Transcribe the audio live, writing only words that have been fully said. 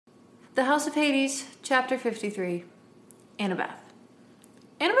The House of Hades, Chapter 53, Annabeth.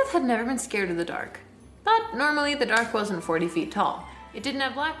 Annabeth had never been scared of the dark, but normally the dark wasn't 40 feet tall. It didn't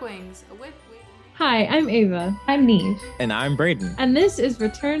have black wings, a whip... Hi, I'm Ava. I'm Neve. And I'm Braden. And this is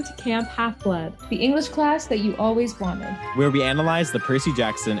Return to Camp Half-Blood, the English class that you always wanted. Where we analyze the Percy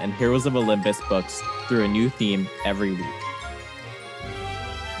Jackson and Heroes of Olympus books through a new theme every week.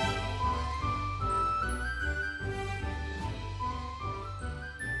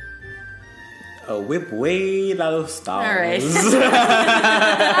 A whip way out of stars. All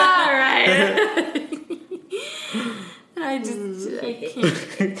right. I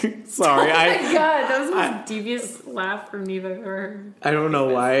can't. Sorry, Oh my god, that was the most devious laugh from Neve I've ever heard. I don't know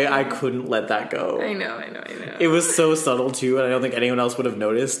why I couldn't let that go. I know. It was so subtle too, and I don't think anyone else would have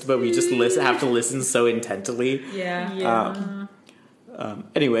noticed, but we just have to listen so intently. Yeah.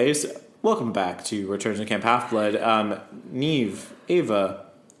 Anyways, welcome back to Return to Camp Half-Blood. Neve, Ava,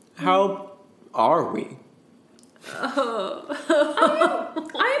 how are we? I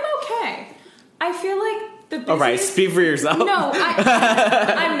am okay. I feel like the busiest... All right, speak for yourself. No,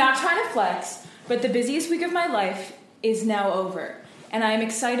 I'm not trying to flex, but the busiest week of my life is now over. And I'm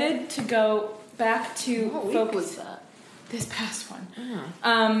excited to go back to What week focus... was that? This past one. Oh.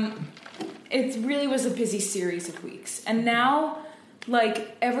 It really was a busy series of weeks. And now,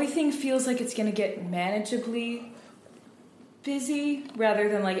 like, everything feels like it's going to get manageably busy rather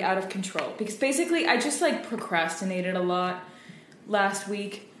than, like, out of control. Because basically, I just, like, procrastinated a lot last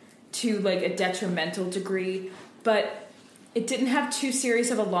week to, like, a detrimental degree. But it didn't have too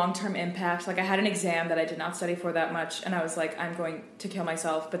serious of a long-term impact. Like, I had an exam that I did not study for that much, and I was like, I'm going to kill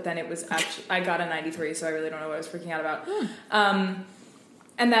myself. But then it was actually... I got a 93, so I really don't know what I was freaking out about.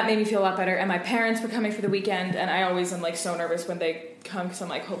 And that made me feel a lot better. And my parents were coming for the weekend, and I always am, like, so nervous when they come, because I'm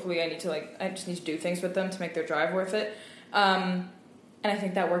like, hopefully I just need to do things with them to make their drive worth it. And I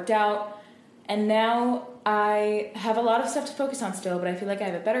think that worked out. And now I have a lot of stuff to focus on still, but I feel like I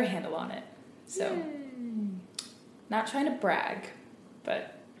have a better handle on it. So, not trying to brag,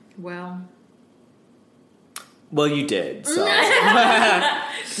 but... Well, you did, so...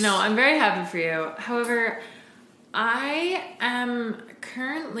 no, I'm very happy for you. However, I am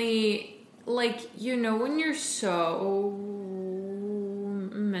currently, like, you know, when you're so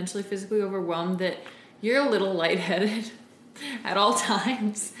mentally, physically overwhelmed that you're a little lightheaded at all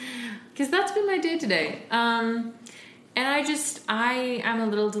times. Because that's been my day today. And I'm a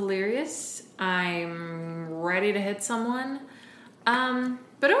little delirious. I'm ready to hit someone.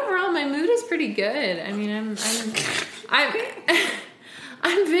 But overall, my mood is pretty good. I mean, I'm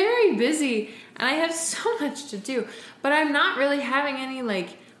very busy, and I have so much to do. But I'm not really having any,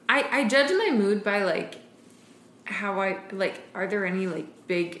 like, I judge my mood by, like, how are there any, like,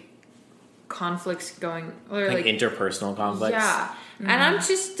 big conflicts going, or like interpersonal conflicts? Yeah. Mm-hmm. And I'm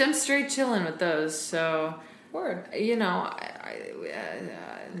straight chilling with those, so... Word. You know,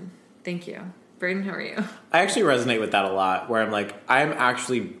 thank you. Braden, how are you? I actually resonate with that a lot, where I'm like, I'm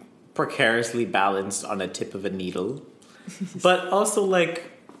actually precariously balanced on a tip of a needle. But also,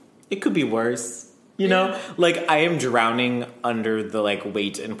 like, it could be worse. You know? Like, I am drowning under the, like,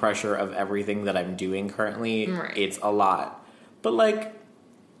 weight and pressure of everything that I'm doing currently. Right. It's a lot. But, like,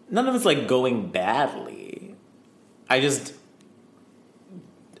 none of it's, like, going badly. I just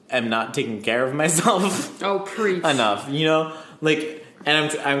am not taking care of myself. Oh, preach. Enough, you know? Like,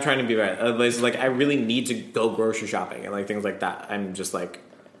 and I'm trying to be right. Like, I really need to go grocery shopping and, like, things like that. I'm just, like,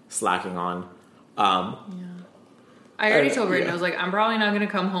 slacking on. I already told Braden, I was like, I'm probably not going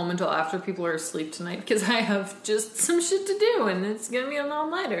to come home until after people are asleep tonight because I have just some shit to do and it's going to be an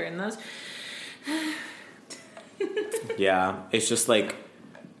all-nighter and that's... Yeah, it's just, like,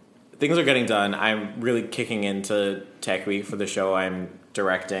 things are getting done. I'm really kicking into Tech Week for the show I'm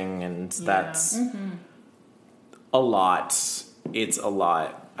directing, and that's a lot. It's a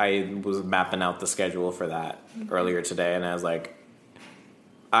lot. I was mapping out the schedule for that earlier today, and I was like,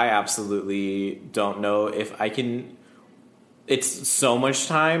 I absolutely don't know if I can... It's so much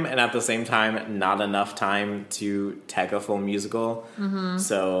time, and at the same time, not enough time to tech a full musical. Mm-hmm.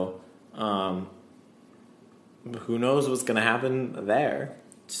 So, who knows what's going to happen there.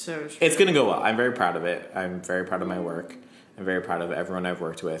 So true. It's going to go well. I'm very proud of it. I'm very proud of my work. I'm very proud of everyone I've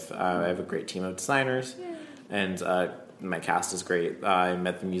worked with. I have a great team of designers, and my cast is great. I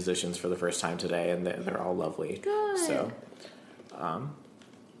met the musicians for the first time today, and they're all lovely. Good. So,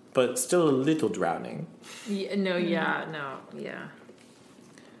 but still a little drowning. Yeah.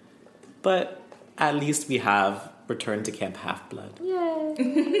 But at least we have Return to Camp Half-Blood.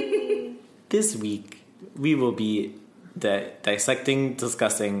 Yay! This week, we will be dissecting,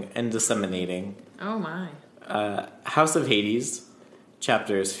 discussing, and disseminating Oh my. House of Hades,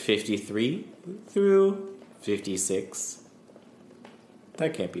 chapters 53 through 56.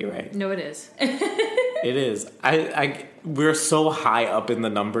 That can't be right. No, it is. It is. We're so high up in the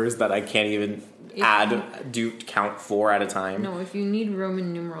numbers that I can't even count 4 at a time. No, if you need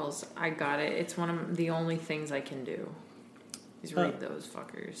Roman numerals, I got it. It's one of the only things I can do. Is read those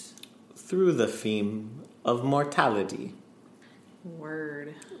fuckers. Through the theme of mortality.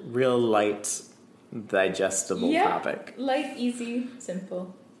 Word. Real light, digestible topic. Light, easy,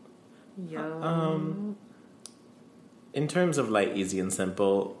 simple. Yo. In terms of light, easy, and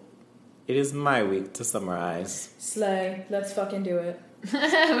simple, it is my week to summarize. Slay. Let's fucking do it.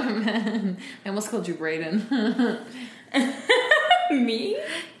 Man. I almost called you Brayden. Me?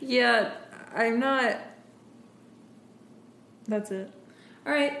 Yeah, I'm not. That's it.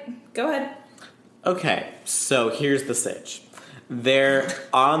 All right, go ahead. Okay, so here's the sitch. They're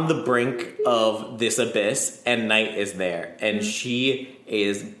on the brink of this abyss, and Night is there. And she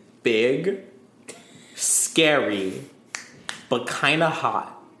is big, scary, but kind of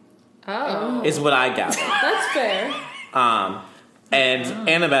hot. Oh. Is what I gather. That's fair. And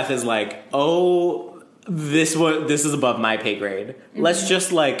Annabeth is like, oh, this is above my pay grade. Let's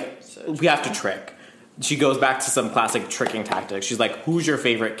just we have to trick. She goes back to some classic tricking tactics. She's like, who's your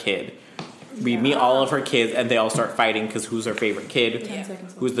favorite kid? We meet all of her kids, and they all start fighting because who's her favorite kid? 10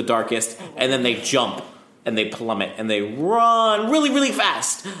 seconds. Who's the darkest? And then they jump, and they plummet, and they run really, really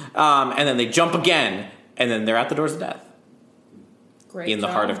fast. And then they jump again, and then they're at the doors of death. Great in the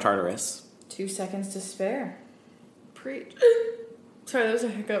job. heart of Tartarus. 2 seconds to spare. Preach. Sorry, that was a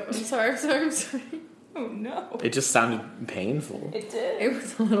hiccup. I'm sorry. Oh no. It just sounded painful. It did. It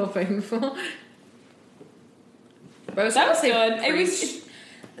was a little painful. But I was That gonna was say good.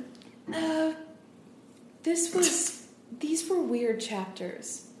 preach. These were weird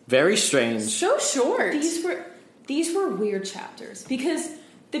chapters. Very strange. So short. These were weird chapters because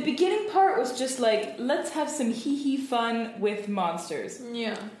the beginning part was just like, let's have some hee-hee fun with monsters.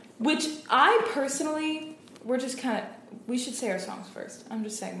 Yeah. Which I personally, we should say our songs first. I'm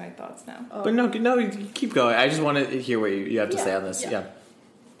just saying my thoughts now. But no, you keep going. I just want to hear what you have to say on this. Yeah.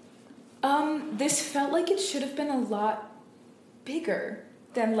 This felt like it should have been a lot bigger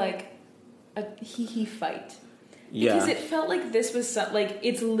than like a hee-hee fight. Because it felt like this was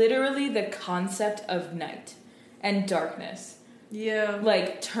it's literally the concept of night and darkness. Yeah.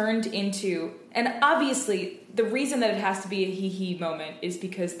 Like turned into, and obviously the reason that it has to be a hee-hee moment is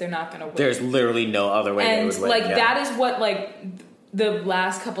because they're not going to win. There's literally no other way they would win. And that is what the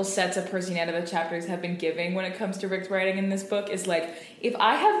last couple sets of Percy and Annabeth chapters have been giving when it comes to Rick's writing in this book is if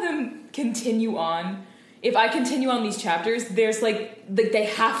I have them continue on, if I continue on these chapters, there's they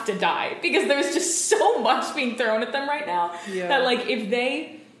have to die because there's just so much being thrown at them right now that if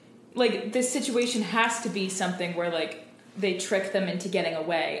they this situation has to be something where they trick them into getting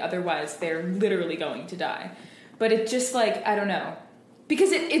away, otherwise they're literally going to die. But it just I don't know.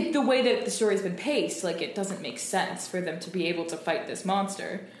 Because it the way that the story's been paced, it doesn't make sense for them to be able to fight this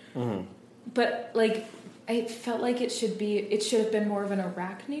monster. Mm-hmm. But I felt like it should have been more of an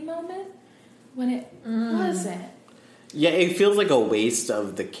Arachne moment when it wasn't. Yeah, it feels like a waste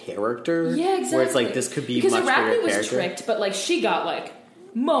of the character. Yeah, exactly. Where it's this could be because much Arachne bigger was character. tricked, but she got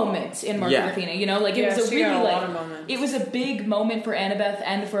moments in Mark and Athena, it was a really lot of moments. It was a big moment for Annabeth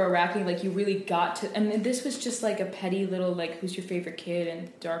and for Arachne, you really got to, and this was just a petty little who's your favorite kid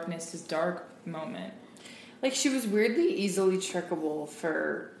and darkness is dark moment. She was weirdly easily trickable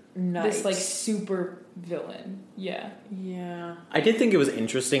for Night. This super villain. Yeah. I did think it was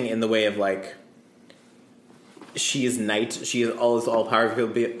interesting in the way of she is Night, she is all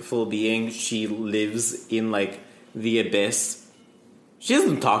powerful being, she lives in the abyss. She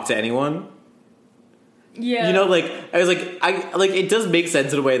doesn't talk to anyone. Yeah. I was it does make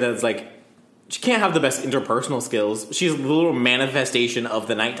sense in a way that it's she can't have the best interpersonal skills. She's a little manifestation of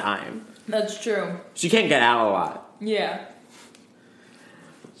the nighttime. That's true. She can't get out a lot. Yeah.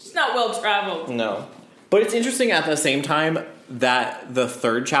 She's not well traveled. No. But it's interesting at the same time that the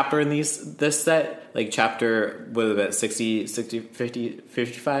third chapter in this set, chapter, what is it, 60, 50,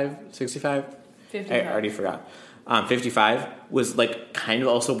 55, 65? 55. I already forgot. 55 was kind of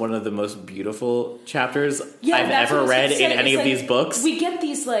also one of the most beautiful chapters I've ever read in any of these books. We get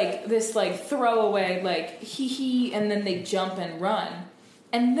these this throwaway hee and then they jump and run.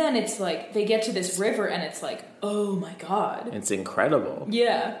 And then it's they get to this river and it's oh my god. It's incredible.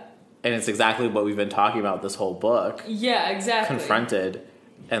 Yeah. And it's exactly what we've been talking about this whole book. Yeah, exactly. Confronted.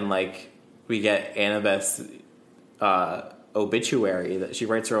 And we get Annabeth's obituary, that she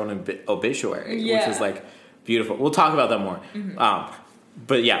writes her own obituary, which is beautiful. We'll talk about that more. Mm-hmm.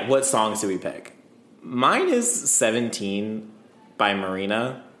 But yeah, what songs do we pick? Mine is 17 by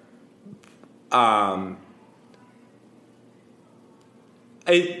Marina. I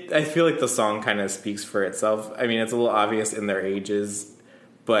feel like the song kind of speaks for itself. I mean, it's a little obvious in their ages,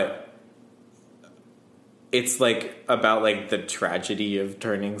 but it's like about like the tragedy of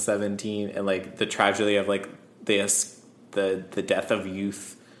turning 17 and like the tragedy of like the death of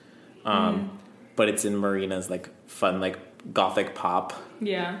youth. But it's in Marina's like fun like gothic pop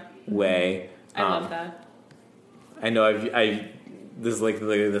way. I love that. I know this is like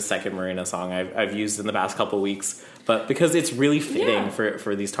the second Marina song I've used in the past couple weeks, but because it's really fitting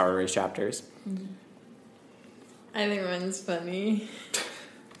for these Tartarus chapters. I think mine's funny.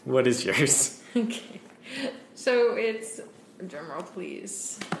 What is yours? Okay. So it's drumroll,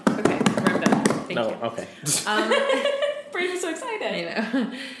 please. Okay, I'm done. Thank you. Okay. Brady was so excited. I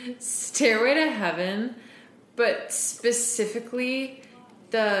know. Stairway to Heaven, but specifically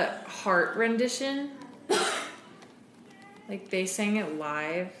the Heart rendition. Like they sang it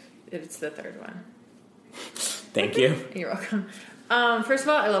live. It's the third one. Thank you. You're welcome. First of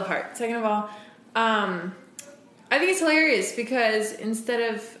all, I love Heart. Second of all, I think it's hilarious because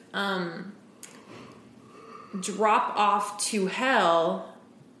instead of drop off to hell,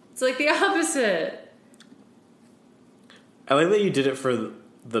 it's like the opposite. I like that you did it for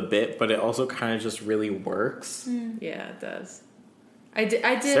the bit, but it also kind of just really works. Yeah, it does. I did.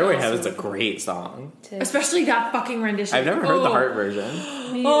 Stairway to also- Heaven's a great song. especially that fucking rendition. I've never heard the Heart version.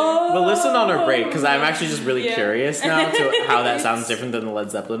 But listen on our break, because I'm actually just really curious now to how that sounds different than the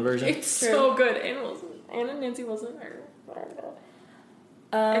Led Zeppelin version. It's so good. Anna and Nancy Wilson are.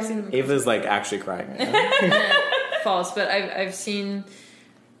 I've seen them. Ava's like actually crying right now. False, but I've seen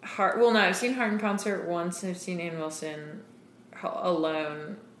Heart. Well, no, I've seen Heart in concert once, and I've seen Ann Wilson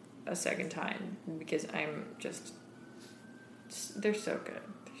alone a second time because I'm just. They're so good.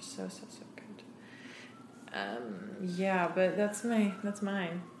 They're so good. Yeah, but that's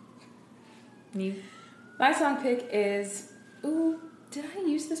mine. You? My song pick is did I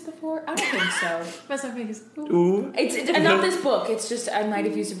use this before? I don't think so. My song pick is Ooh. It's not this book. It's just I might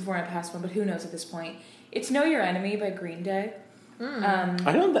have used it before in a past one, but who knows at this point. It's Know Your Enemy by Green Day.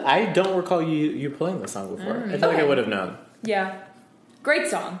 I don't recall you playing this song before. I feel like I would have known. Yeah. Great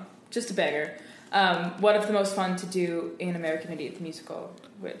song. Just a beggar. One of the most fun to do in American Idiot the musical,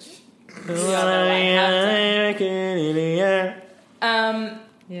 which we all know I have to.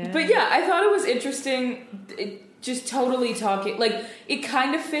 Yeah. But yeah, I thought it was interesting. It just totally talking like it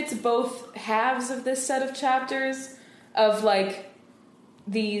kind of fits both halves of this set of chapters of like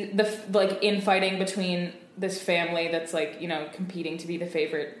the like infighting between this family that's like, you know, competing to be the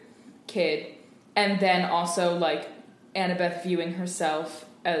favorite kid, and then also like Annabeth viewing herself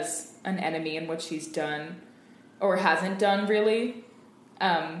as an enemy in what she's done or hasn't done really.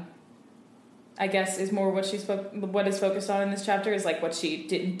 I guess is more what what is focused on in this chapter is like what she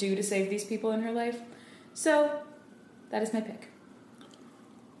didn't do to save these people in her life. So that is my pick.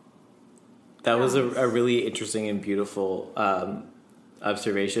 That was a really interesting and beautiful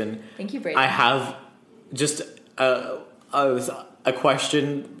observation. Thank you, Brady. I have just a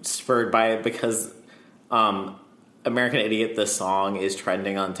question spurred by it because American Idiot, the song, is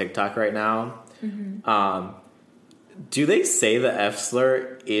trending on TikTok right now. Mm-hmm. Do they say the F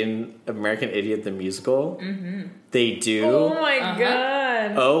slur in American Idiot, the musical? Mm-hmm. They do? Oh my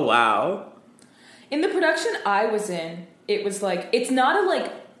god. Oh, wow. In the production I was in, it was like, it's not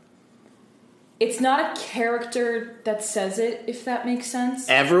a character that says it, if that makes sense.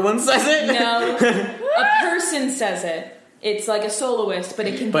 Everyone says it? No. A person says it. It's like a soloist, but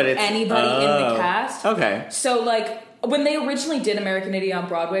it can be anybody in the cast. Okay. So, like, when they originally did American Idiot on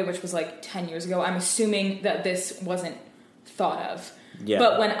Broadway, which was like 10 years ago, I'm assuming that this wasn't thought of. Yeah.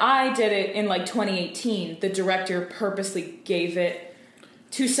 But when I did it in like 2018, the director purposely gave it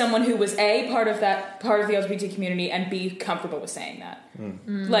to someone who was A, part of the LGBT community, and B, comfortable with saying that.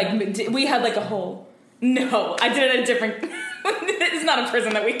 Like, we had like a whole... No, I did it at a different... It's not a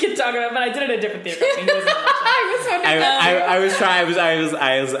prison that we can talk about, but I did it at a different theater. I was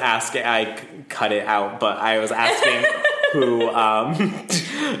asking. I cut it out, but I was asking who.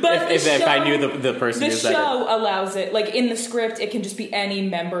 If I knew the person. The show allows it. Like in the script, it can just be any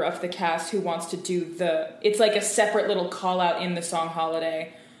member of the cast who wants to do the. It's like a separate little call out in the song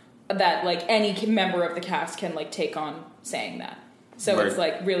 "Holiday" that like any member of the cast can like take on saying that. So It's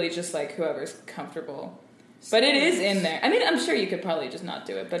like really just like whoever's comfortable. But it is in there. I mean, I'm sure you could probably just not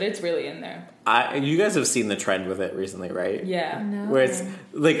do it, but it's really in there. You guys have seen the trend with it recently, right? Yeah. No. Where it's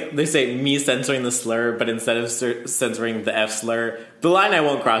like they say me censoring the slur, but instead of censoring the F slur, the line I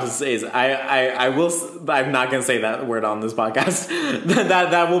won't cross is I will. I'm not going to say that word on this podcast.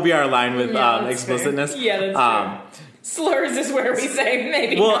 that will be our line with explicitness. Fair. Yeah, that's true. Slurs is where we say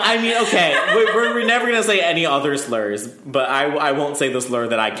maybe. Well, not. I mean, okay, we're never gonna say any other slurs, but I won't say the slur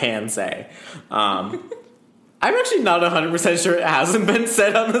that I can say. I'm actually not 100% sure it hasn't been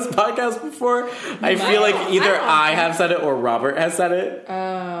said on this podcast before. I feel like either I have said it or Robert has said it.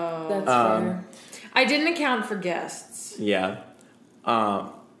 Oh. That's fair. I didn't account for guests. Yeah.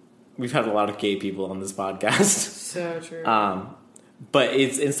 We've had a lot of gay people on this podcast. So true. But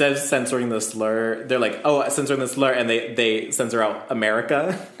it's instead of censoring the slur, they're like, oh, censoring the slur, and they censor out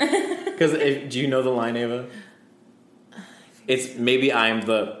America. Because do you know the line, Ava? It's maybe I'm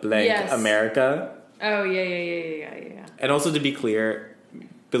the blank America. Oh, yeah. And also to be clear,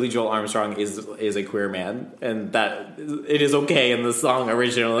 Billy Joel Armstrong is a queer man, and that it is okay in the song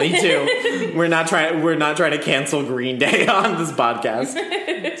originally too. We're not trying to cancel Green Day on this podcast.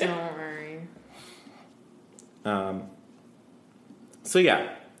 Don't worry. So yeah,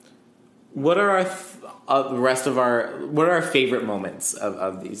 what are what are our favorite moments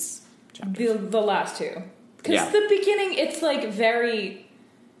of these chapters? The last two. Because Yeah. the beginning, it's like very,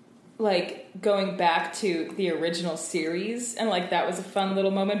 like, going back to the original series, and like that was a fun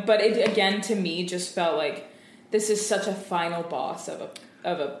little moment. But it, again, to me, just felt like this is such a final boss of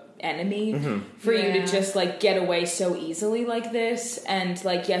a enemy for you to just like get away so easily like this. And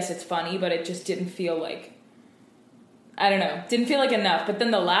like, yes, it's funny, but it just didn't feel like, I don't know, didn't feel like enough. But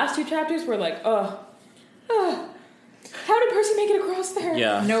then the last two chapters were like, how did Percy make it across there?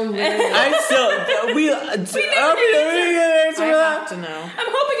 Yeah. No, literally. I have to know. I'm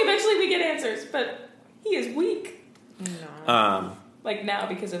hoping eventually we get answers, but he is weak. No. Like now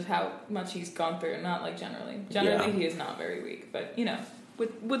because of how much he's gone through, not like generally. Generally he is not very weak, but you know,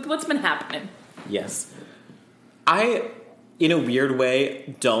 with what's been happening. Yes. I, in a weird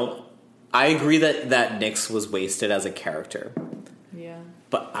way, I agree that Nyx was wasted as a character. Yeah.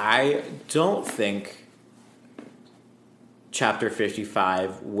 But I don't think Chapter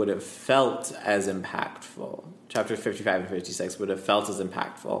 55 would have felt as impactful. Chapter 55 and 56 would have felt as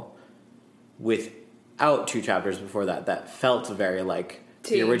impactful without two chapters before that felt very like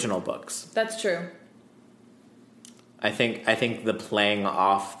the original books. That's true. I think the playing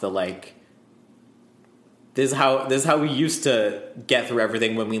off the like this is how we used to get through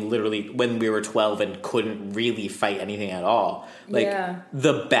everything when we were 12 and couldn't really fight anything at all. Like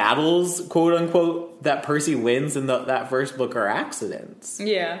the battles, quote unquote, that Percy wins in that first book are accidents.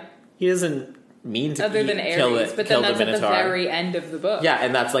 Yeah. He doesn't mean to other than Ares, but then that's at the very end of the book. Yeah,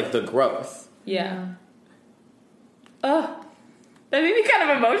 and that's like the growth. Yeah. Oh. That made me kind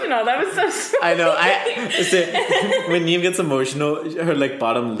of emotional. That was so sweet. I know. When Neve gets emotional, her like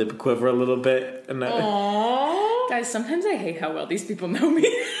bottom lip quiver a little bit. And Guys, sometimes I hate how well these people know me.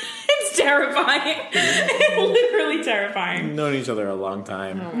 It's terrifying. Literally terrifying. Known each other a long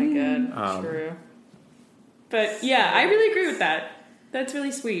time. Oh my god. True. But yeah, I really agree with that. That's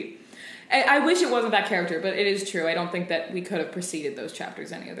really sweet. I wish it wasn't that character, but it is true. I don't think that we could have preceded those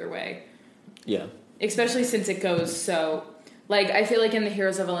chapters any other way. Yeah. Especially since it goes so... Like, I feel like in the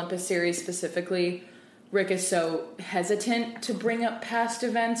Heroes of Olympus series specifically, Rick is so hesitant to bring up past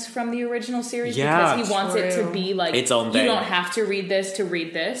events from the original series because he wants it to be like, its own thing. You don't have to read this to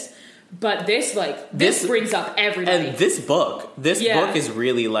read this. But this brings up everybody. And this book is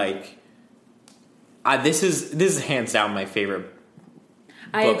really like, this is hands down my favorite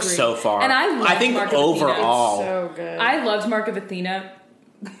book so far. And I think Mark overall, so good. I loved Mark of Athena.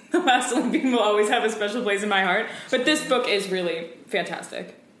 The Last Olympian will always have a special place in my heart. But this book is really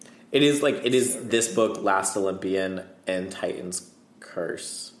fantastic. It is this book, Last Olympian, and Titan's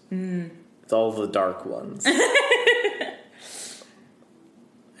Curse. It's all the dark ones. I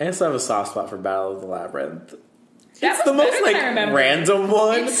also have a soft spot for Battle of the Labyrinth. It's the most like random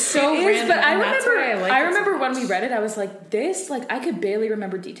one. It's so random. But I remember when we read it, I was like, this, like, I could barely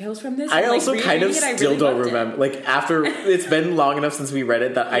remember details from this. I and, also like, kind of still don't remember. It. Like, after it's been long enough since we read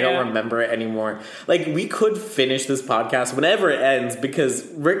it that I don't remember it anymore. Like, we could finish this podcast whenever it ends because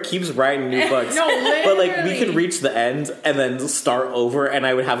Rick keeps writing new books. No, literally. But like, we could reach the end and then start over, and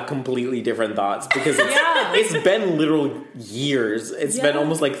I would have completely different thoughts because it's been literal years. It's been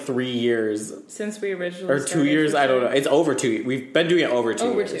almost like 3 years since we originally or 2 years. I don't know. It's over 2. We've been doing it over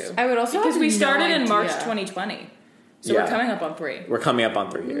 2 years. I would also because we started in March idea. 2020, so we're coming up on 3. We're coming up on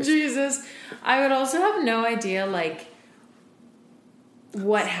 3 years. Jesus, I would also have no idea like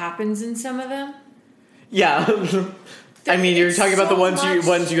what happens in some of them. Yeah. I mean, you're talking about the so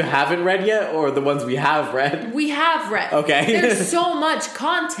ones you haven't read yet, or the ones we have read? We have read. Okay. There's so much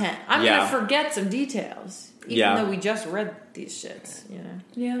content. I'm Yeah. gonna forget some details, even though we just read these shits. You know.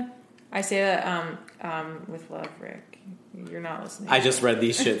 Yeah. I say that with love, Rick. You're not listening. I just read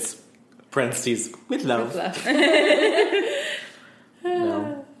these shits Parentheses, with love. With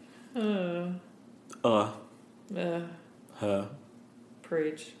love. No.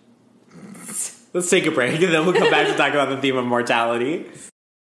 Preach. Let's take a break and then we'll come back to talk about the theme of mortality.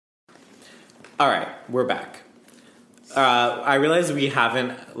 All right, we're back. I realize we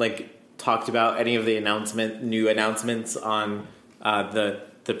haven't talked about any of the new announcements on the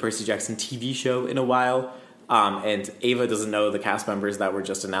Percy Jackson TV show in a while, and Ava doesn't know the cast members that were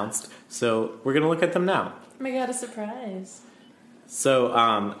just announced, so we're gonna look at them now. Oh my god, a surprise!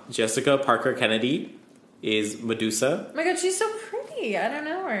 So Jessica Parker Kennedy is Medusa. Oh my god, she's so pretty. I don't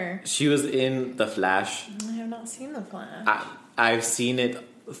know her. She was in The Flash. I have not seen The Flash. I've seen it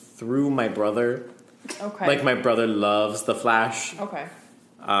through my brother. Okay. My brother loves The Flash. Okay.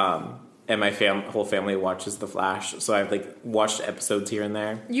 And my whole family watches The Flash, so I've watched episodes here and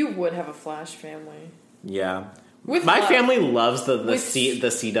there. You would have a Flash family. Yeah. With my love. family loves the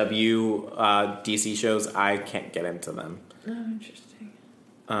CW DC shows. I can't get into them. Oh, interesting.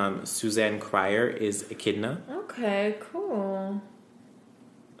 Suzanne Cryer is Echidna. Okay, cool.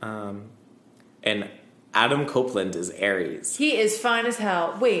 And Adam Copeland is Ares. He is fine as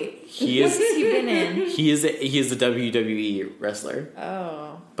hell. Wait, He what is- has he been in? He is a WWE wrestler,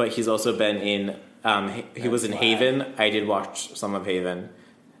 Oh. but he's also been in. He was in why. Haven. I did watch some of Haven,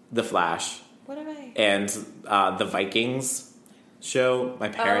 The Flash, What am I? and the Vikings show. My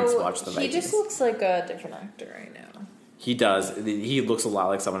parents watched the Vikings. He just looks like a different actor right now. He does. He looks a lot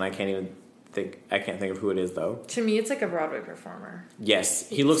like someone I can't think of who it is though. To me, it's like a Broadway performer. Yes,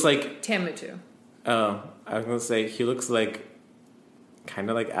 he looks like. Tamutu. Oh, I was gonna say he looks like, kind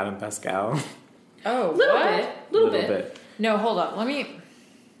of like Adam Pascal. Oh, Little what? bit. Little bit. No, hold on. Let me.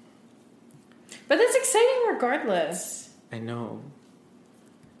 But that's exciting regardless. I know.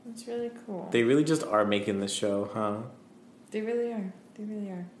 That's really cool. They really just are making this show, huh? They really are. They really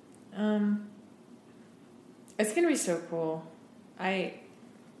are. It's gonna be so cool.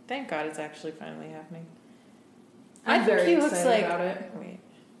 Thank God it's actually finally happening. I'm very he looks excited like. about it. Wait,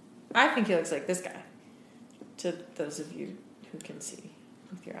 I think he looks like this guy. To those of you who can see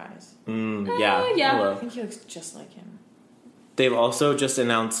with your eyes, Yeah. yeah. Hello. I think he looks just like him. They've also just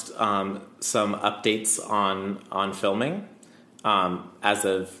announced some updates on filming as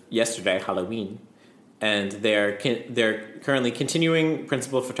of yesterday, Halloween, and they're currently continuing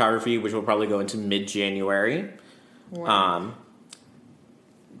principal photography, which will probably go into mid-January. Wow.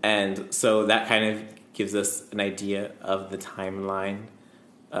 And so that kind of gives us an idea of the timeline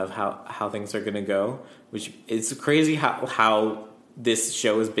of how things are going to go, which it's crazy how this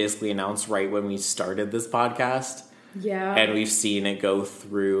show is basically announced right when we started this podcast. Yeah. And we've seen it go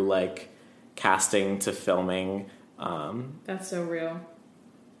through casting to filming. That's so real.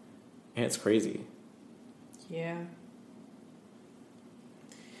 And it's crazy. Yeah.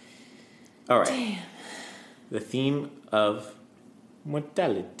 All right. Damn. The theme of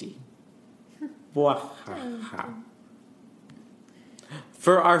mortality. Bwahaha.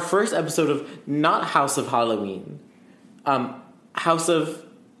 For our first episode of not House of Halloween, House of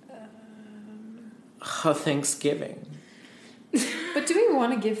Thanksgiving. But do we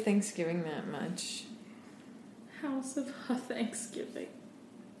want to give Thanksgiving that much? House of Thanksgiving.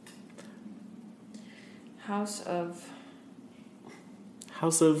 House of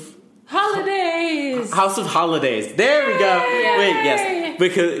House Holidays. of Holidays. There we go. Yay! Wait, yes.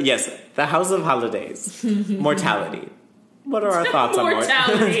 Because yes, the House of Holidays. Mortality. What are our thoughts on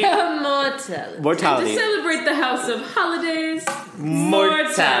Mortality. Mortality. To mortality? celebrate the House of Holidays.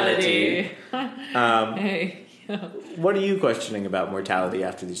 Mortality. Hey. What are you questioning about mortality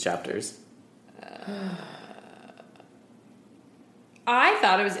after these chapters? I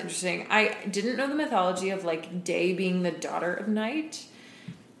thought it was interesting. I didn't know the mythology of day being the daughter of night.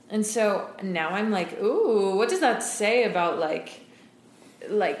 And so now I'm like, ooh, what does that say about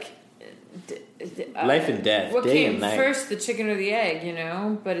Life and death, what day came and night. first, the chicken or the egg,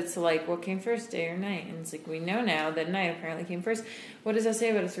 But it's what came first, day or night? And it's we know now that night apparently came first. What does that say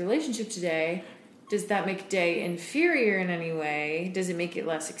about its relationship today? Does that make day inferior in any way? Does it make it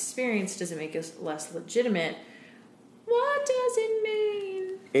less experienced? Does it make it less legitimate? What does it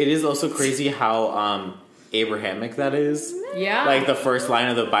mean? It is also crazy how Abrahamic that is. Yeah. The first line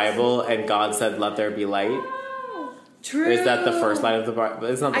of the Bible, and God said, "Let there be light." True. Is that the first line of the Bible?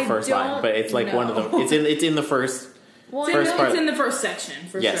 It's not the I first line, but it's one of the. don't know. It's in the first. Well, First part. It's in the first section,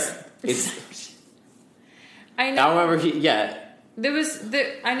 for Yes, sure. it's. I know. I remember.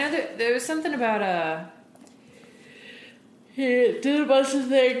 I know that there was something about he did a bunch of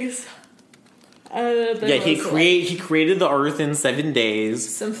things. He created the earth in 7 days,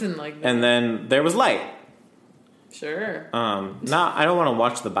 something like that. and then there was light. Sure. I don't want to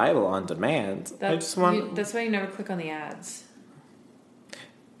watch the Bible on demand. I just want. That's why you never click on the ads.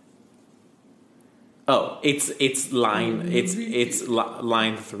 Oh, it's line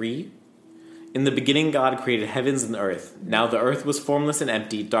line 3. In the beginning, God created heavens and earth. Now the earth was formless and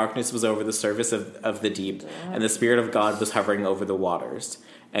empty. Darkness was over the surface of the deep, and the Spirit of God was hovering over the waters.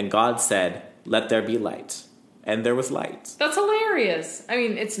 And God said, "Let there be light." And there was light. That's hilarious. I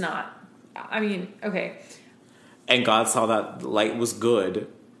mean, it's not. I mean, okay. And God saw that the light was good,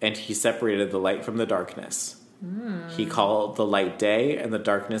 and he separated the light from the darkness. He called the light day, and the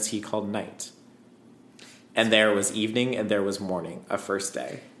darkness he called night. And there was evening, and there was morning, a first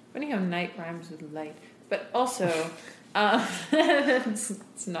day. Funny how night rhymes with light. But also,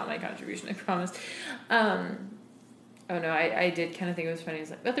 it's not my contribution, I promise. Oh no, I did kind of think it was funny. It's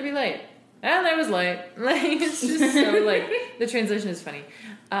like, let there be light. And there was light. Like, it's just so, like, the translation is funny.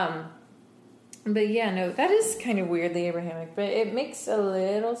 But yeah, no, that is kind of weirdly Abrahamic, but it makes a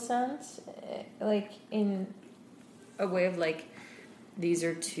little sense, like, in a way of, like, these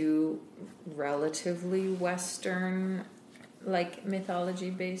are two relatively Western, like,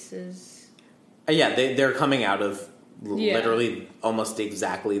 mythology bases. Yeah, they're coming out of literally almost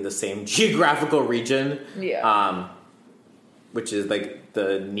exactly the same geographical region. Yeah. Which is, like,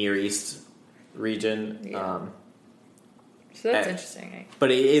 the Near East region. Yeah. So that's interesting. But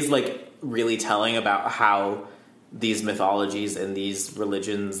it is, like, really telling about how these mythologies and these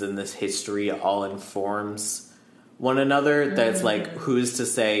religions and this history all informs one another. That's like, who's to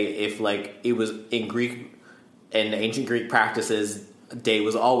say if, like, it was in Greek and ancient Greek practices, day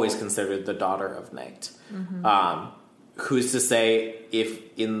was always considered the daughter of night. Who's to say if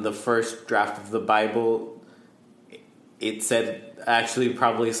in the first draft of the Bible it said, actually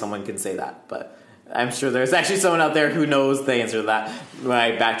probably someone can say that, but I'm sure there's actually someone out there who knows the answer to that. When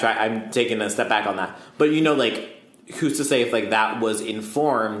I backtrack, I'm taking a step back on that. But, you know, like, who's to say if, like, that was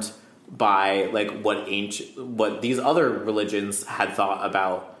informed by, like, what these other religions had thought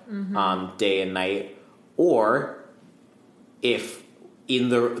about day and night, or if in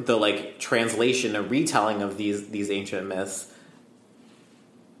the like translation or retelling of these ancient myths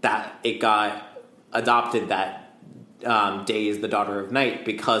that it got adopted that day is the daughter of night,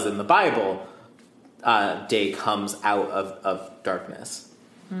 because in the Bible day comes out of darkness.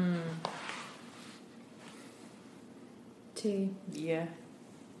 Yeah.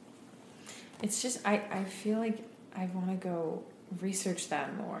 It's just, I feel like I want to go research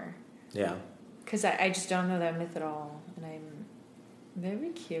that more. Yeah. Because I just don't know that myth at all. And I'm very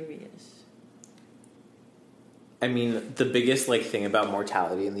curious. I mean, the biggest, like, thing about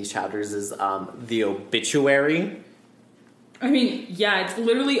mortality in these chapters is the obituary. I mean, yeah, it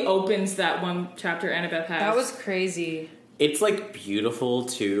literally opens that one chapter Annabeth has. That was crazy. It's, like, beautiful,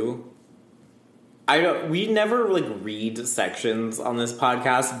 too. We never, like, read sections on this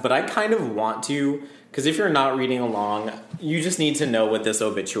podcast, but I kind of want to, because if you're not reading along, you just need to know what this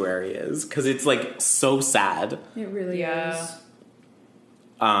obituary is, because it's, like, so sad. It really is.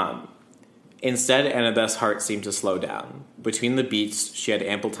 Instead, Annabeth's heart seemed to slow down. Between the beats, she had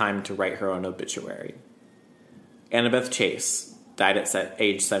ample time to write her own obituary. Annabeth Chase died at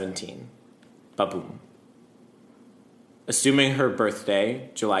age 17. Ba-boom. Assuming her birthday,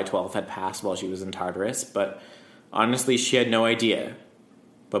 July 12th, had passed while she was in Tartarus, but honestly, she had no idea.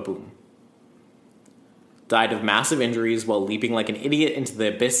 Ba-boom. Died of massive injuries while leaping like an idiot into the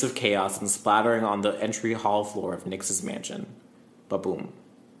abyss of chaos and splattering on the entry hall floor of Nyx's mansion. Ba-boom.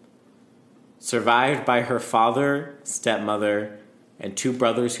 Survived by her father, stepmother, and 2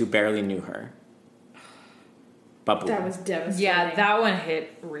 brothers who barely knew her. Ba-boom. That was devastating. Yeah, that one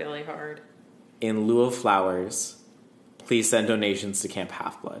hit really hard. In lieu of flowers, please send donations to Camp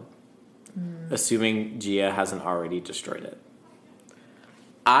Half-Blood. Assuming Gia hasn't already destroyed it.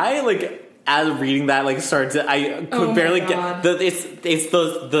 I, like, as reading that, like, started to, I could barely get it's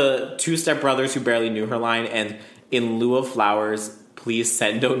the 2 stepbrothers who barely knew her line, and in lieu of flowers, please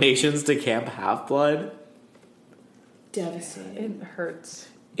send donations to Camp Half-Blood. Devastating. It hurts.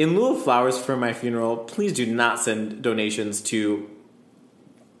 In lieu of flowers for my funeral, please do not send donations to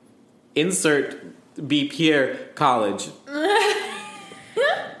insert B. Pierre College.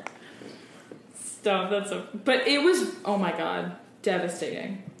 Stop, that's so... But it was, oh my god,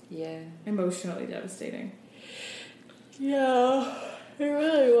 devastating. Yeah. Emotionally devastating. Yeah, it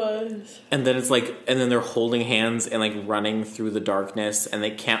really was. And then it's like, and then they're holding hands and, like, running through the darkness, and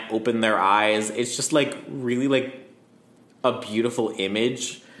they can't open their eyes. It's just, like, really, like, a beautiful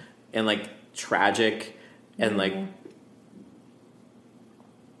image, and, like, tragic, and, like,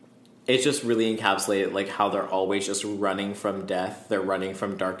 it's just really encapsulated, like, how they're always just running from death. They're running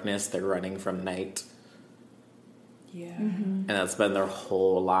from darkness. They're running from night. Yeah. And that's been their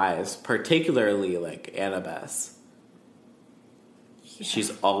whole lives, particularly like Annabeth.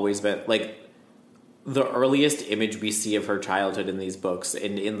 She's always been like the earliest image we see of her childhood in these books,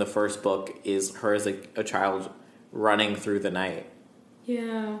 and in the first book, is her as like a child running through the night.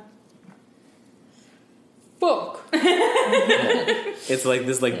 Yeah. Fuck. It's like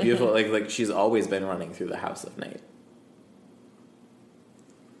this like beautiful like she's always been running through the house of night.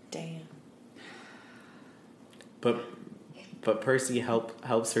 Damn. But Percy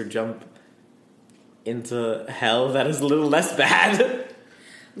helps her jump into hell that is a little less bad.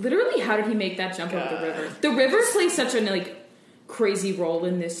 Literally, how did he make that jump over the river? The river plays such a like crazy role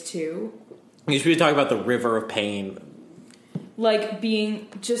in this too. You should be talking about the river of pain. Like being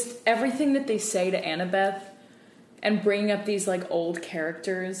just everything that they say to Annabeth and bringing up these like old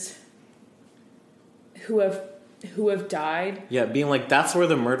characters who have died. Yeah, being like, that's where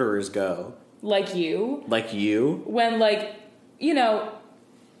the murderers go. Like you. Like you. When like, you know,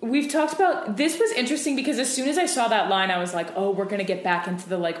 we've talked about, this was interesting because as soon as I saw that line, I was like, oh, we're going to get back into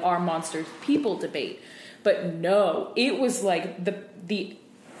the like, are monsters people debate. But no, it was like the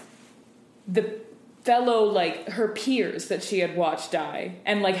fellow, like her peers that she had watched die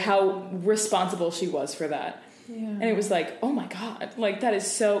and like how responsible she was for that. Yeah. And it was like, oh my God, like that is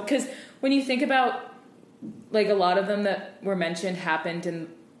so, because when you think about like a lot of them that were mentioned happened in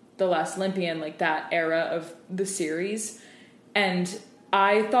The Last Olympian, like that era of the series. And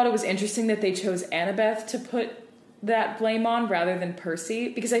I thought it was interesting that they chose Annabeth to put that blame on rather than Percy,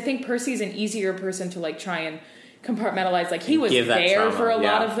 because I think Percy's an easier person to like try and compartmentalize. Like he was there trauma, for a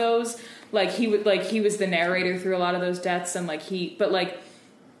lot of those. Like he was the narrator through a lot of those deaths, and but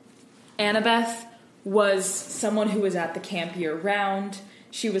Annabeth was someone who was at the camp year round.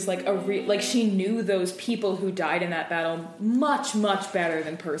 She was like she knew those people who died in that battle much, much better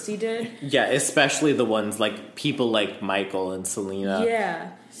than Percy did. Yeah, especially the ones like people like Michael and Selena.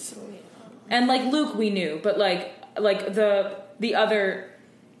 Yeah. And like Luke we knew, but like the other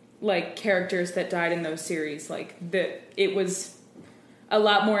like characters that died in those series, it was a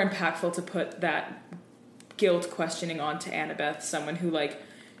lot more impactful to put that guilt questioning onto Annabeth, someone who like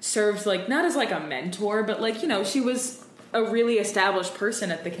served like not as like a mentor, but like, you know, she was a really established person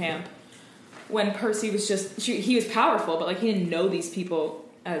at the camp when Percy was just he was powerful, but like he didn't know these people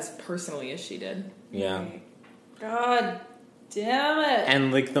as personally as she did. Yeah. God damn it.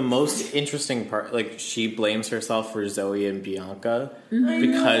 And like the most interesting part, like she blames herself for Zoe and Bianca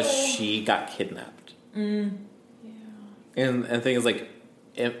because she got kidnapped. Yeah. And the thing is like,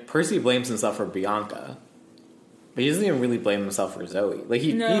 Percy blames himself for Bianca, but he doesn't even really blame himself for Zoe. Like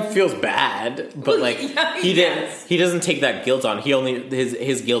he feels bad, but like he doesn't take that guilt on. He only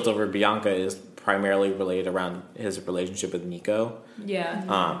his guilt over Bianca is primarily related around his relationship with Nico.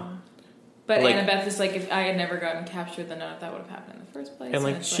 Yeah. But like, Annabeth is like, if I had never gotten captured, then none of that would have happened in the first place. And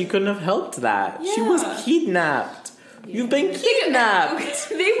like she couldn't have helped that. Yeah. She was kidnapped. Yeah. You've been kidnapped.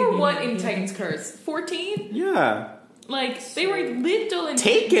 They were what in Titan's Curse? 14? Yeah. Like they were little in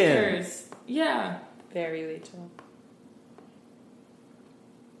Taken. Titan's Curse. Yeah. Very little.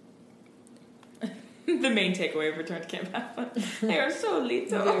 The main takeaway of Return to Camp Half-Life. They are so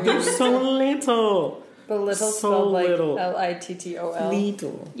little. They're so little. But little so spelled like little. Littol.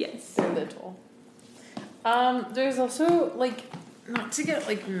 Little. Yes. They're little. There's also like, not to get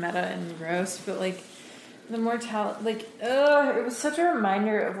like meta and gross, but like the mortality, like, it was such a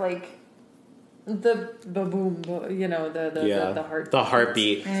reminder of like the boom, you know, the heart. The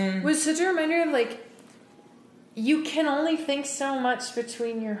heartbeat was such a reminder of like, you can only think so much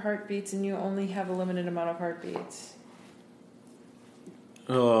between your heartbeats, and you only have a limited amount of heartbeats.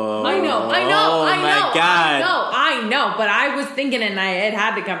 Oh, I know. my God. I know, but I was thinking it and it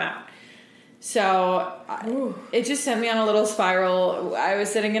had to come out. So it just sent me on a little spiral. I was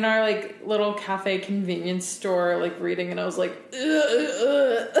sitting in our like little cafe convenience store, like reading, and I was like, like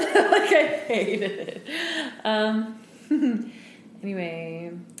I hated it.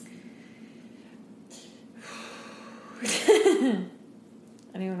 Anyway.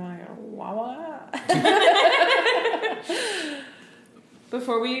 Anyone want to go Wawa?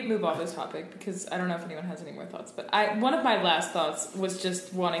 Before we move off this topic, because I don't know if anyone has any more thoughts, but one of my last thoughts was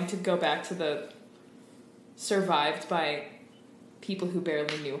just wanting to go back to the survived by people who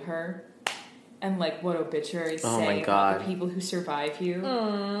barely knew her, and like what obituaries say about the people who survive you.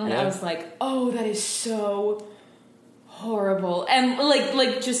 And I was like, oh, that is so horrible, and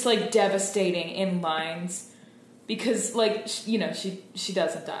like just like devastating in lines, because like you know she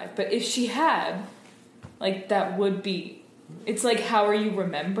doesn't die, but if she had, like that would be. It's like, how are you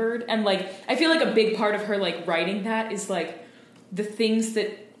remembered? And like, I feel like a big part of her like writing that is like the things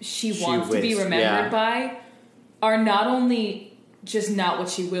that she wants to be remembered by are not only just not what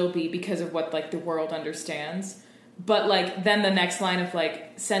she will be because of what, like, the world understands, but, like, then the next line of,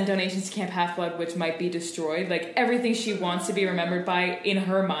 like, send donations to Camp Half-Blood, which might be destroyed. Like, everything she wants to be remembered by in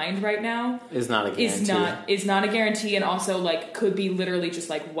her mind right now Is not a guarantee. is not a guarantee, and also, like, could be literally just,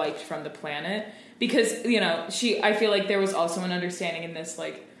 like, wiped from the planet. Because, you know, I feel like there was also an understanding in this,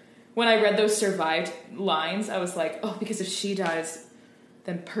 like, when I read those survived lines, I was like, oh, because if she dies,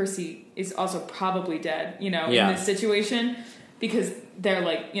 then Percy is also probably dead, you know, in this situation. Because they're,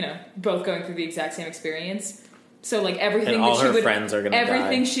 like, you know, both going through the exact same experience. So, like, everything and all that her friends are gonna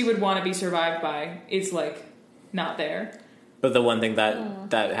everything die. she would want to be survived by is, like, not there. But the one thing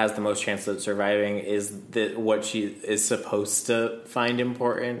that has the most chance of surviving is what she is supposed to find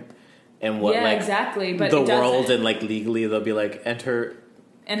important, and what like exactly. But the it world doesn't. and like legally they'll be like, and her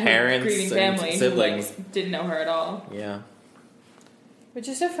parents grieving and family siblings. who, like, didn't know her at all. Yeah. Which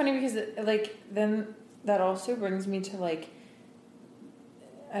is so funny because, like, then that also brings me to, like,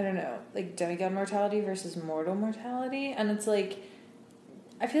 I don't know, like, demigod mortality versus mortal mortality. And it's, like,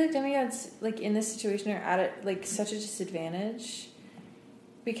 I feel like demigods, like, in this situation are at, like, such a disadvantage.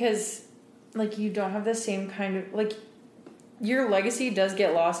 Because, like, you don't have the same kind of, like, your legacy does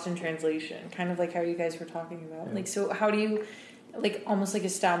get lost in translation. Kind of like how you guys were talking about. Yeah. Like, so how do you, like, almost, like,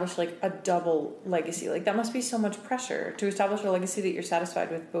 establish, like, a double legacy? Like, that must be so much pressure to establish a legacy that you're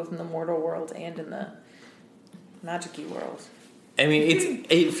satisfied with both in the mortal world and in the magic-y world. I mean,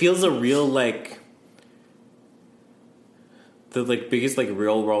 it feels a real, like, the, like, biggest, like,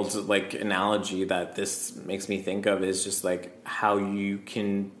 real world, like, analogy that this makes me think of is just, like, how you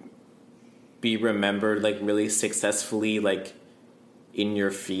can be remembered, like, really successfully, like, in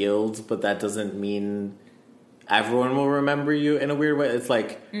your field, but that doesn't mean everyone will remember you in a weird way. It's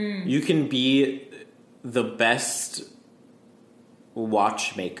like, you can be the best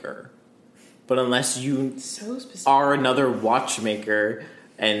watchmaker, but unless you So specific. are another watchmaker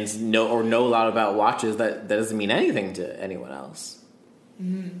and know a lot about watches, that doesn't mean anything to anyone else.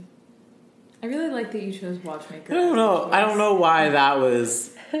 I really like that you chose Watchmaker. I don't know why that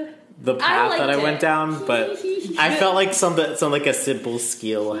was the path that I liked went it. down, but I felt like some like a simple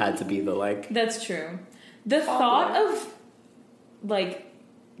skill had to be the, like, That's true. The thought of, like,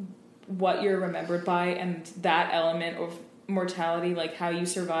 what you're remembered by and that element of mortality, like how you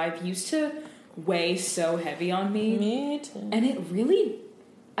survive, used to weigh so heavy on me. Me too. And it really,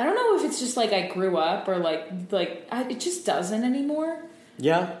 I don't know if it's just like I grew up or it just doesn't anymore.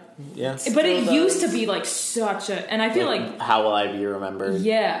 yeah. But it used to be like such a, and I feel like how will I be remembered?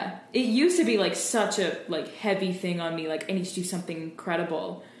 yeah, it used to be like such a, like, heavy thing on me. Like, I need to do something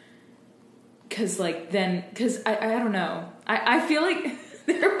incredible. Cause I don't know. I feel like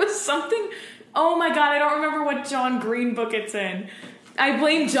there was something. Oh my god, I don't remember what John Green book it's in. I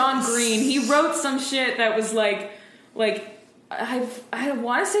blame John Green. He wrote some shit that was like I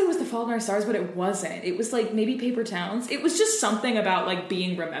want to say it was The Fault in Our Stars, but it wasn't. It was like maybe Paper Towns. It was just something about, like,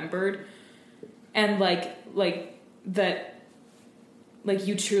 being remembered and like that. Like,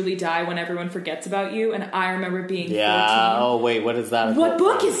 you truly die when everyone forgets about you. And I remember being 14. Oh, wait, what is that? What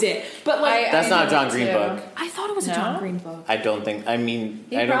book is it? But, like, That's not a John know Green too. book. I thought it was a No? John Green book. I don't think. I mean,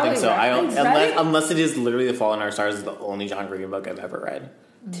 He I don't think probably so. read it. Unless it is literally The Fault in Our Stars is the only John Green book I've ever read.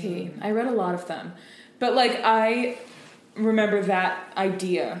 I read a lot of them. But, like, I remember that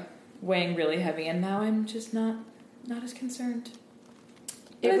idea weighing really heavy. And now I'm just not as concerned.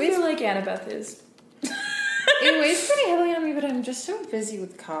 It I weighs- feel like Annabeth is. It weighs pretty heavily on me, but I'm just so busy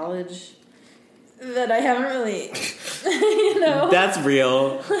with college that I haven't really, you know. That's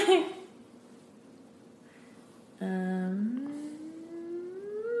real.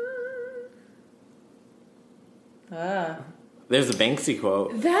 There's a Banksy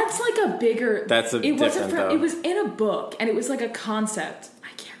quote. That's like a bigger. That's it wasn't different, though. It was in a book, and it was like a concept. I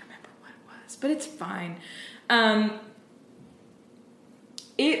can't remember what it was, but it's fine.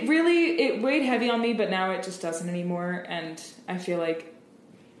 It weighed heavy on me, but now it just doesn't anymore, and I feel like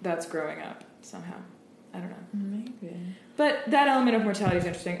that's growing up somehow. I don't know. Maybe. But that element of mortality is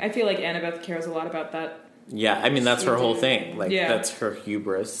interesting. I feel like Annabeth cares a lot about that. Yeah, I mean, that's her whole thing. Like, Yeah. that's her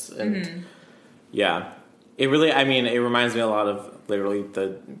hubris. And, yeah. It really, I mean, it reminds me a lot of literally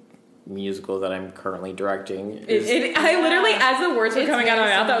the musical that I'm currently directing. I literally, as the words were It's coming out of my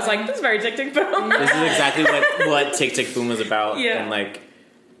very mouth, I was like, this is very Tick Tick Boom. This is exactly what Tick Tick Boom is about. Yeah. And, like,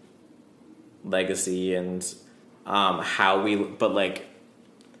 legacy and how we... But, like,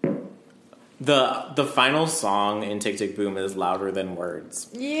 the final song in Tick Tick Boom is louder than words.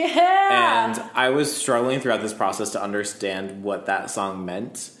 Yeah. And I was struggling throughout this process to understand what that song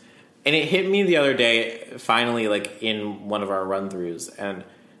meant. And it hit me the other day, finally, like, in one of our run-throughs. And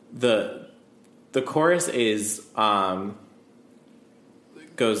the chorus is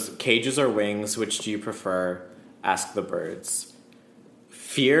goes, cages or wings, which do you prefer? Ask the birds.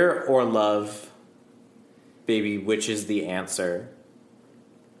 Fear or love, baby, which is the answer?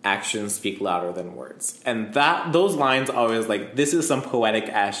 Actions speak louder than words. And those lines always like, this is some poetic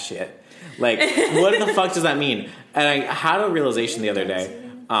ass shit. Like, what the fuck does that mean? And I had a realization the other day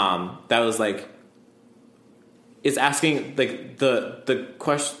that was like, it's asking like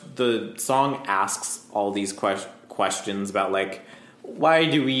the song asks all these questions about like, why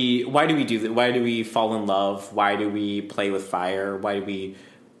do we do that? Why do we fall in love? Why do we play with fire? Why do we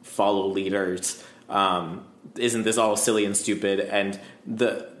follow leaders? Isn't this all silly and stupid? And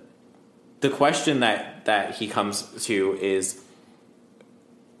the question that he comes to is,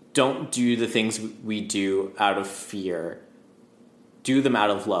 don't do the things we do out of fear. Do them out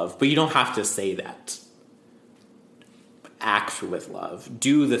of love. But you don't have to say that. Act with love.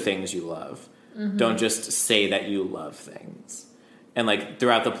 Do the things you love. Mm-hmm. Don't just say that you love things. And like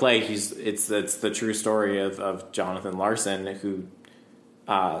throughout the play, it's the true story of Jonathan Larson, who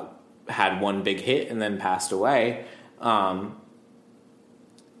had one big hit and then passed away, and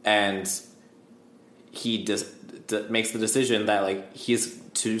he just makes the decision that like he's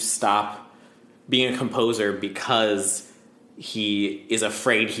to stop being a composer because he is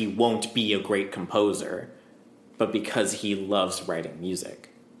afraid he won't be a great composer, but because he loves writing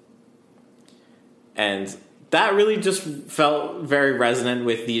music. And that really just felt very resonant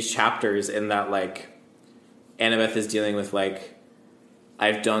with these chapters, in that like Annabeth is dealing with like,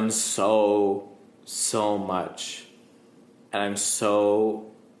 I've done so much, and I'm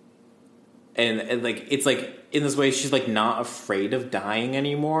so, and like it's like in this way she's like not afraid of dying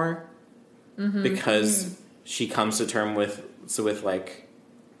anymore, because she comes to terms with like,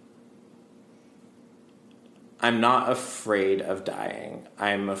 I'm not afraid of dying.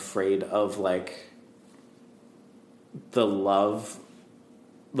 I'm afraid of like the love,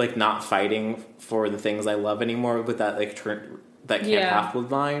 like not fighting for the things I love anymore, with that like that Camp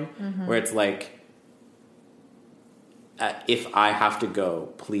Half-Blood line, where it's like, if I have to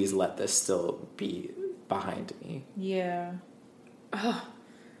go, please let this still be behind me. Yeah. Oh,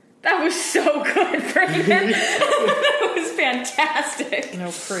 that was so good, Brandon. That was fantastic.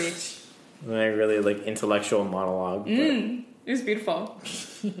 No, preach. And I really like intellectual monologue. It was beautiful.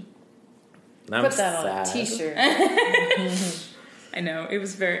 I'm Put that on sad. a t-shirt. I know,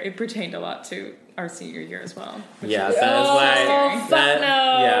 it pertained a lot to our senior year as well. Yeah, that is why.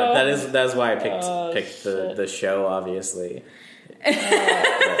 no. That is why I picked the show, obviously.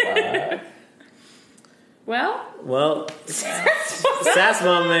 Well, sass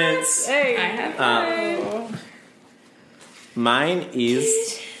moments. Hey. I have Mine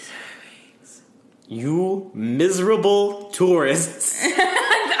is, you miserable tourists.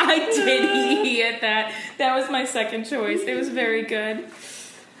 I did eat that. That was my second choice. It was very good.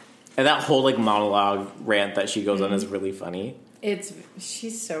 And that whole like monologue rant that she goes on is really funny.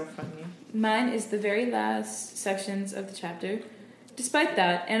 She's so funny. Mine is the very last sections of the chapter. Despite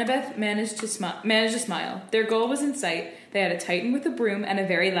that, Annabeth managed to smile. Their goal was in sight. They had a Titan with a broom and a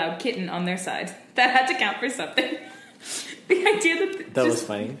very loud kitten on their side. That had to count for something. The idea that was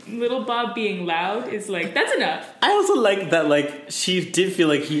funny. Little Bob being loud is like, that's enough. I also like that like she did feel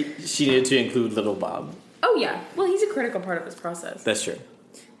like she needed to include Little Bob. Oh yeah. Well, he's a critical part of this process. That's true.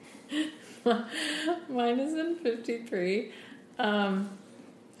 Mine is in 53.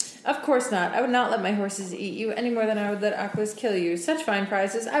 Of course not. I would not let my horses eat you any more than I would let Aquas kill you. Such fine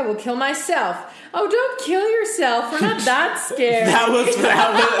prizes, I will kill myself. Oh, don't kill yourself. We're not that scared.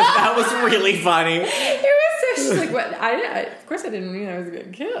 that was really funny. It was so, she's like, what? Of course I didn't mean I was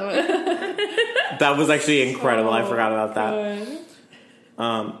going to kill. That was actually incredible. I forgot about that.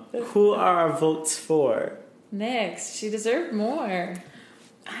 Who are our votes for? Next, she deserved more.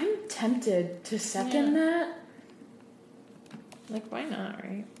 I'm tempted to second that. Like, why not,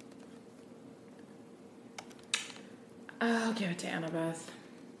 right? I'll give it to Annabeth.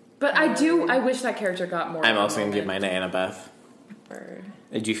 But I wish that character got more. I'm also going to give mine to Annabeth. Bird.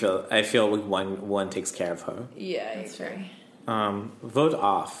 I feel like one takes care of her. Yeah, that's right. Vote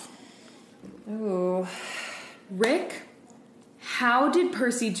off. Ooh. Rick, how did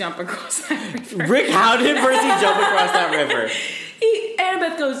Percy jump across that river? Rick, how did Percy jump across that river?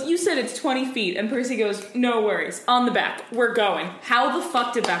 Annabeth goes, you said it's 20 feet. And Percy goes, no worries. On the back. We're going. How the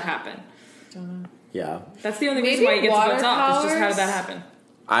fuck did that happen? Don't know. Yeah. That's the only reason why he gets water votes off. Is just how powers? did that happen?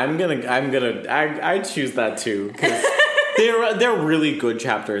 I choose that too, because they're really good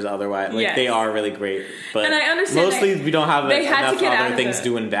chapters otherwise. Like, Yes. they are really great. But And I understand mostly we don't have they had to enough get out other of things it.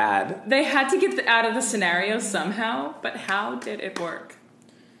 doing bad. They had to get out of the scenario somehow, but how did it work?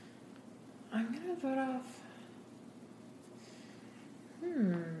 I'm gonna vote off.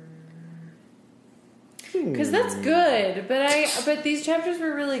 Because that's good, but these chapters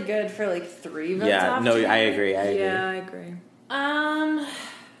were really good for like 3 votes Yeah, off. no, tonight. I agree. Yeah, I agree. I'm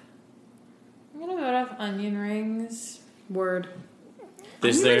gonna vote off onion rings. Word.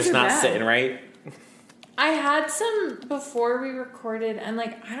 There's Onion rings are not bad. sitting right. I had some before we recorded, and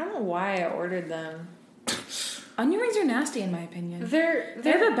like I don't know why I ordered them. Onion rings are nasty, in my opinion. They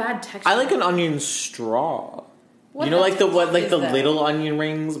They have a bad texture. I like an onion straw. What you know, like the fuck like is the that? little onion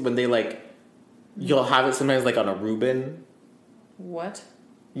rings when they like, you'll have it sometimes like on a Reuben. What?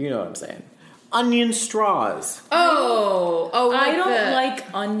 You know what I'm saying? Onion straws. Oh, I don't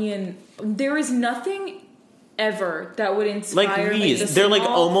like onion. There is nothing ever that would inspire Like the these, they're like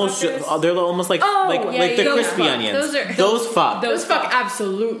small almost, fuckers. they're almost like Oh, like yeah, like the those crispy fuck. onions. Those fuck. Those fuck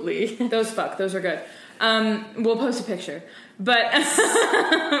absolutely. Those fuck. Those are good. We'll post a picture. But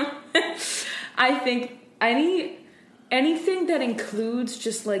I think anything that includes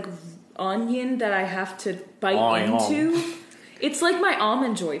just like onion that I have to bite into, it's like my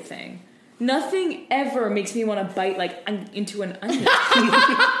Almond Joy thing. Nothing ever makes me want to bite like into an onion.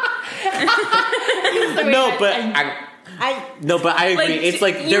 No, but I agree. It's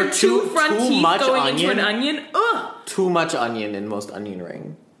like your they're too front teeth much going onion. into an onion. Ugh. Too much onion in most onion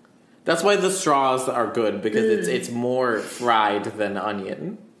ring. That's why the straws are good because it's more fried than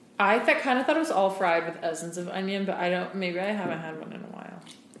onion. I kind of thought it was all fried with essence of onion, but maybe I haven't had one in a while.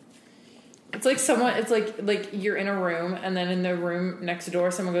 It's like it's like you're in a room and then in the room next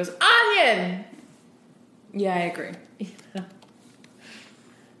door someone goes, onion! Yeah, I agree.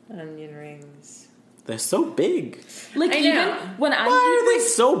 Onion rings. They're so big. Like I even know. when I Why are eat they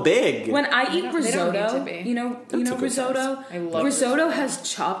so big? when I eat they don't risotto, need to be. you know That's a good risotto. size. I love Risotto has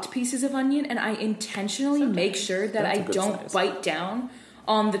chopped pieces of onion, and I intentionally make sure that That's I a good don't size. bite down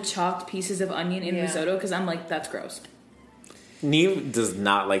on the chopped pieces of onion in Yeah. risotto because I'm like, that's gross. Neve does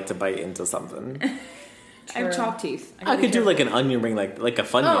not like to bite into something. I have chopped teeth. I could do like an onion ring, like a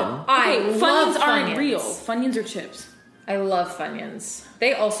Funyun. I Okay, love Funyuns aren't Funyuns. real. Funyuns are chips. I love Funyuns.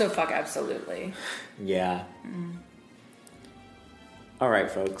 They also fuck absolutely. Yeah. All right,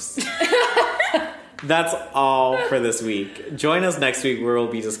 folks. That's all for this week. Join us next week where we'll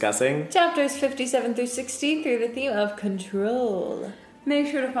be discussing. Chapters 57 through 60 through the theme of control. Make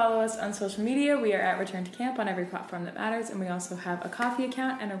sure to follow us on social media. We are at Return to Camp on every platform that matters, and we also have a coffee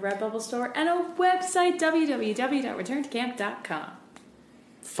account and a Redbubble store and a website, www.returntocamp.com.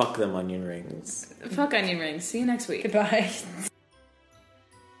 Fuck them onion rings. Fuck onion rings. See you next week. Goodbye.